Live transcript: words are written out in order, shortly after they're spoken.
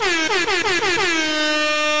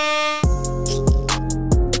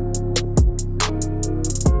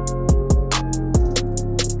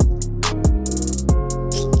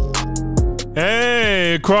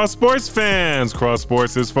Cross Sports fans. Cross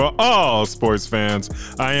Sports is for all sports fans.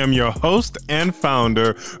 I am your host and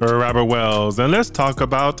founder, Robert Wells, and let's talk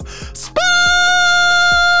about sports.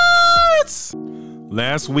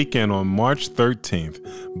 Last weekend on March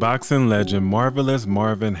 13th, boxing legend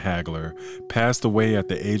Marvin Hagler passed away at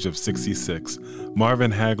the age of 66.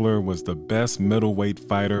 Marvin Hagler was the best middleweight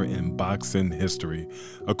fighter in boxing history.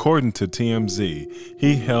 According to TMZ,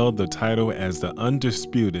 he held the title as the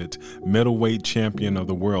undisputed middleweight champion of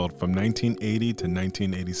the world from 1980 to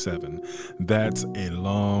 1987. That's a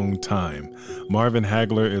long time. Marvin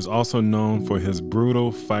Hagler is also known for his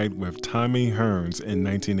brutal fight with Tommy Hearns in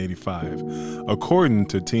 1985. According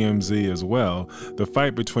to TMZ as well, the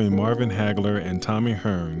fight between Marvin Hagler and Tommy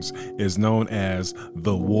Hearns is known as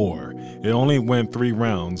The War. It only went 3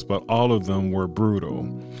 rounds, but all of them were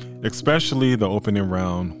brutal, especially the opening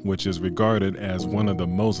round, which is regarded as one of the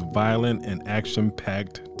most violent and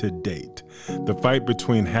action-packed to date. The fight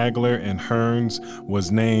between Hagler and Hearns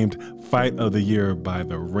was named Fight of the Year by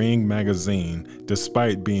the Ring magazine,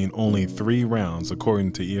 despite being only 3 rounds,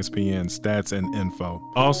 according to ESPN Stats and Info.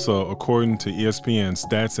 Also, according to ESPN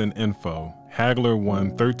Stats and Info, Hagler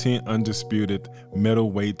won 13 undisputed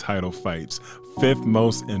middleweight title fights, 5th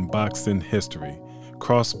most in boxing history.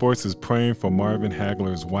 Cross Sports is praying for Marvin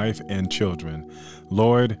Hagler's wife and children.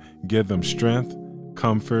 Lord, give them strength,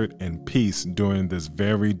 comfort, and peace during this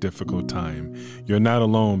very difficult time. You're not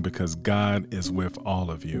alone because God is with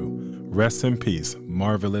all of you. Rest in peace,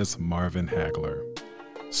 marvelous Marvin Hagler.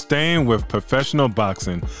 Staying with professional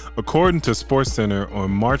boxing, according to SportsCenter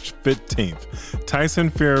on March 15th, Tyson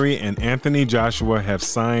Fury and Anthony Joshua have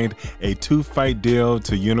signed a 2-fight deal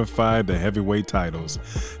to unify the heavyweight titles.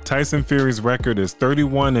 Tyson Fury's record is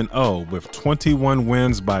 31-0 with 21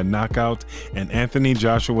 wins by knockout, and Anthony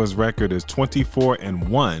Joshua's record is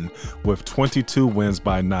 24-1 with 22 wins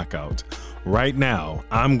by knockout. Right now,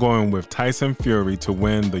 I'm going with Tyson Fury to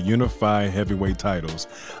win the unified heavyweight titles.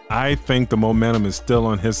 I think the momentum is still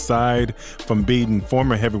on his side from beating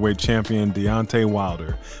former heavyweight champion Deontay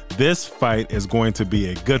Wilder. This fight is going to be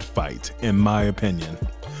a good fight, in my opinion.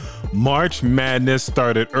 March Madness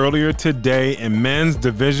started earlier today in men's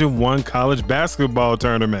Division I college basketball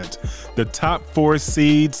tournament. The top 4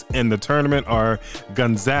 seeds in the tournament are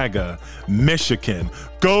Gonzaga, Michigan,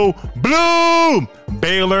 Go Blue,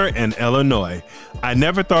 Baylor, and Illinois. I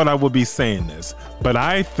never thought I would be saying this, but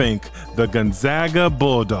I think the Gonzaga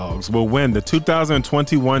Bulldogs will win the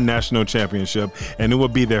 2021 National Championship, and it will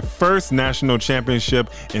be their first national championship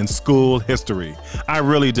in school history. I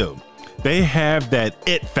really do. They have that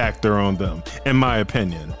it factor on them, in my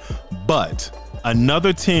opinion. But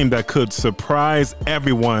another team that could surprise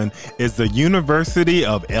everyone is the University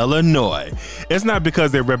of Illinois. It's not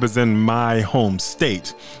because they represent my home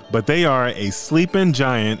state, but they are a sleeping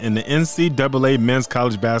giant in the NCAA men's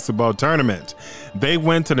college basketball tournament. They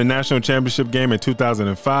went to the national championship game in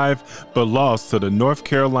 2005, but lost to the North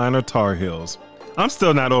Carolina Tar Heels. I'm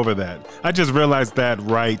still not over that. I just realized that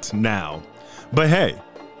right now. But hey,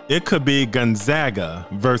 it could be Gonzaga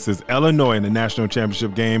versus Illinois in the national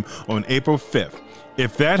championship game on April 5th.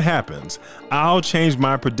 If that happens, I'll change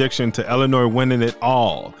my prediction to Illinois winning it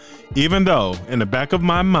all, even though in the back of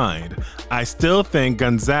my mind, I still think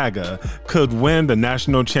Gonzaga could win the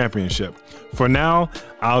national championship. For now,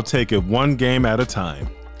 I'll take it one game at a time.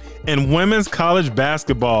 In women's college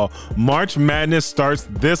basketball, March Madness starts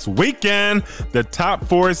this weekend. The top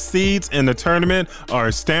 4 seeds in the tournament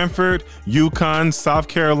are Stanford, UConn, South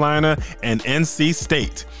Carolina, and NC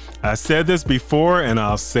State. I said this before and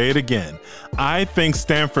I'll say it again. I think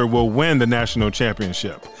Stanford will win the national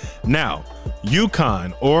championship. Now,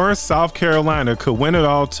 UConn or South Carolina could win it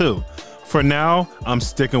all too. For now, I'm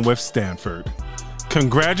sticking with Stanford.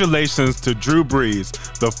 Congratulations to Drew Brees,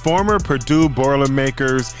 the former Purdue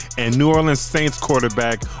Boilermakers and New Orleans Saints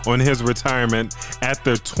quarterback, on his retirement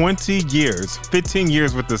after 15 years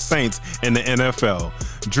with the Saints in the NFL.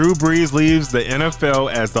 Drew Brees leaves the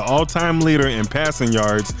NFL as the all-time leader in passing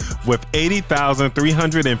yards with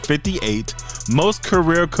 80,358, most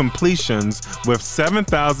career completions with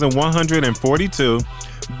 7,142,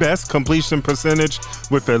 best completion percentage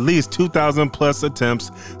with at least 2,000 plus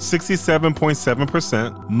attempts,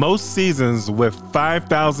 67.7%, most seasons with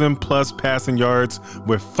 5,000 plus passing yards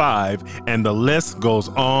with 5, and the list goes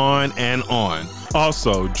on and on.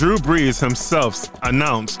 Also, Drew Brees himself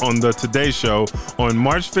announced on the Today Show on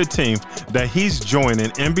March 15th that he's joining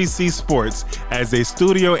NBC Sports as a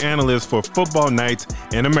studio analyst for Football Nights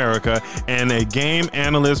in America and a game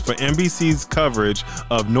analyst for NBC's coverage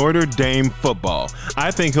of Notre Dame football.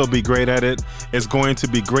 I think he'll be great at it. It's going to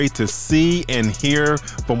be great to see and hear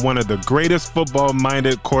from one of the greatest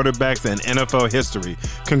football-minded quarterbacks in NFL history.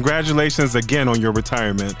 Congratulations again on your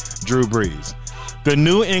retirement, Drew Brees. The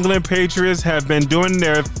New England Patriots have been doing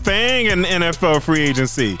their thing in NFL free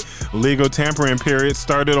agency. Legal tampering period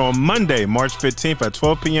started on Monday, March 15th at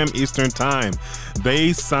 12 p.m. Eastern Time.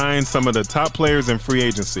 They signed some of the top players in free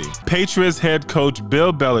agency. Patriots head coach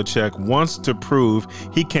Bill Belichick wants to prove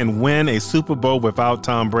he can win a Super Bowl without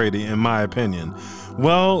Tom Brady, in my opinion.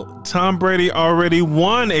 Well, Tom Brady already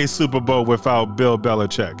won a Super Bowl without Bill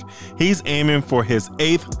Belichick. He's aiming for his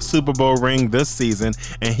 8th Super Bowl ring this season,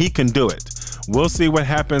 and he can do it. We'll see what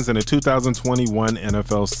happens in the 2021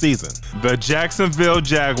 NFL season. The Jacksonville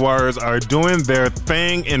Jaguars are doing their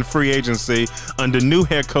thing in free agency under new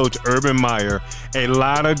head coach Urban Meyer. A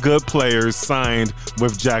lot of good players signed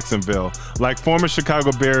with Jacksonville, like former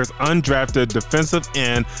Chicago Bears undrafted defensive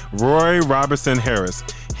end Roy Robertson Harris.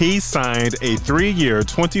 He signed a 3-year,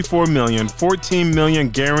 $24 million, $14 million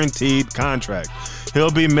guaranteed contract.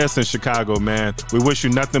 He'll be missing Chicago, man. We wish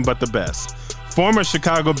you nothing but the best. Former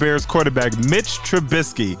Chicago Bears quarterback Mitch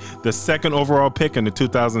Trubisky, the second overall pick in the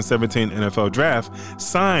 2017 NFL Draft,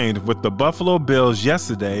 signed with the Buffalo Bills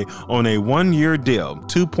yesterday on a 1-year deal,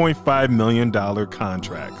 $2.5 million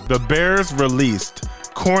contract. The Bears released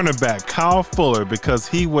cornerback Kyle Fuller because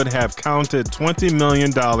he would have counted $20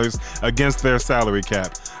 million against their salary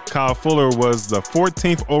cap. Kyle Fuller was the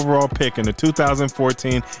 14th overall pick in the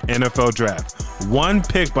 2014 NFL Draft, one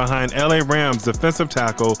pick behind LA Rams defensive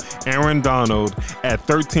tackle Aaron Donald at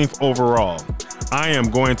 13th overall. I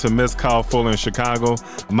am going to miss Kyle Fuller in Chicago.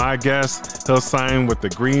 My guess, he'll sign with the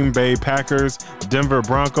Green Bay Packers, Denver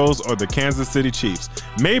Broncos, or the Kansas City Chiefs.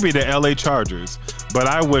 Maybe the LA Chargers, but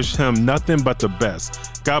I wish him nothing but the best.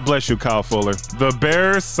 God bless you, Kyle Fuller. The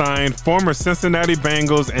Bears signed former Cincinnati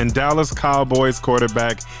Bengals and Dallas Cowboys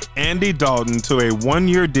quarterback Andy Dalton to a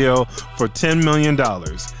 1-year deal for $10 million.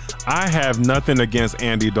 I have nothing against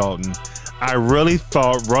Andy Dalton. I really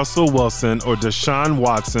thought Russell Wilson or Deshaun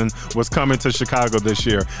Watson was coming to Chicago this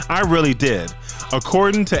year. I really did.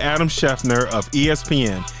 According to Adam Schefter of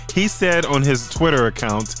ESPN, he said on his Twitter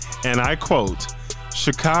account, and I quote,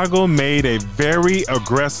 "Chicago made a very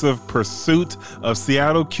aggressive pursuit of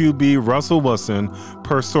Seattle QB Russell Wilson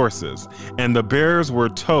per sources, and the Bears were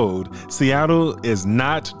told Seattle is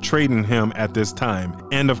not trading him at this time."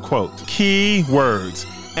 End of quote. Key words,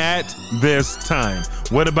 at this time.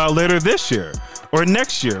 What about later this year or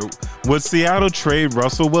next year? Would Seattle trade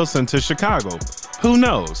Russell Wilson to Chicago? Who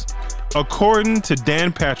knows? According to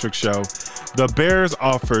Dan Patrick's show, the Bears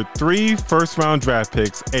offered 3 first-round draft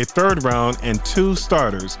picks, a 3rd round, and 2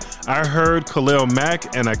 starters. I heard Khalil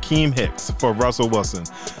Mack and Akeem Hicks for Russell Wilson.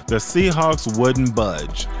 The Seahawks wouldn't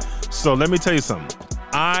budge. So let me tell you something.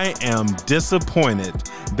 I am disappointed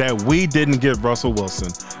that we didn't get Russell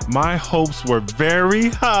Wilson. My hopes were very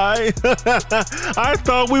high. I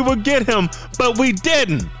thought we would get him, but we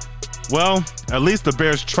didn't. Well, at least the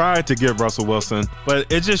Bears tried to get Russell Wilson,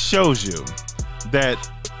 but it just shows you that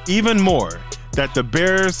even more, that the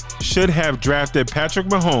Bears should have drafted Patrick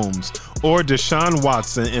Mahomes or Deshaun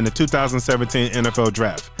Watson in the 2017 NFL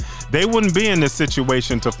Draft. They wouldn't be in this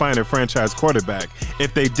situation to find a franchise quarterback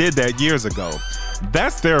if they did that years ago.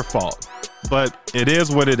 That's their fault, but it is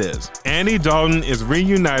what it is. Andy Dalton is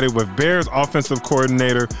reunited with Bears offensive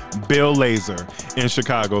coordinator Bill Lazor in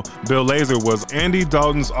Chicago. Bill Lazor was Andy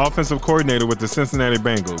Dalton's offensive coordinator with the Cincinnati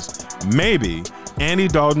Bengals. Maybe Andy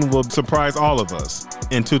Dalton will surprise all of us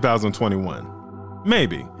in 2021.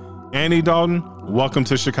 Maybe. Andy Dalton, welcome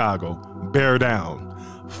to Chicago. Bear down.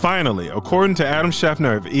 Finally, according to Adam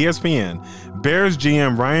Schefter of ESPN, Bears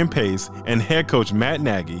GM Ryan Pace and head coach Matt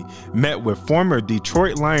Nagy met with former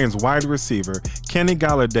Detroit Lions wide receiver Kenny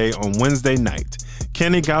Golladay on Wednesday night.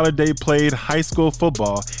 Kenny Golladay played high school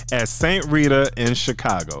football at St. Rita in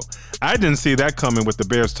Chicago. I didn't see that coming with the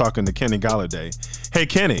Bears talking to Kenny Golladay. Hey,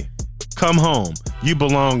 Kenny, come home. You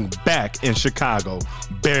belong back in Chicago.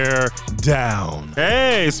 Bear down.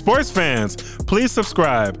 Hey, sports fans, Please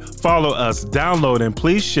subscribe, follow us, download, and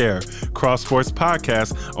please share Cross Sports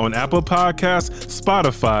Podcast on Apple Podcasts,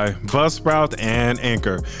 Spotify, Buzzsprout, and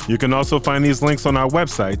Anchor. You can also find these links on our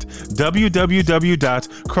website,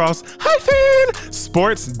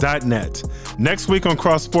 www.cross-sports.net. Next week on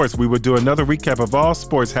Cross Sports, we will do another recap of all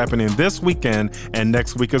sports happening this weekend and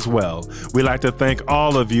next week as well. We'd like to thank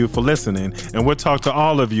all of you for listening, and we'll talk to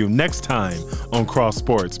all of you next time on Cross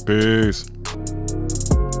Sports. Peace.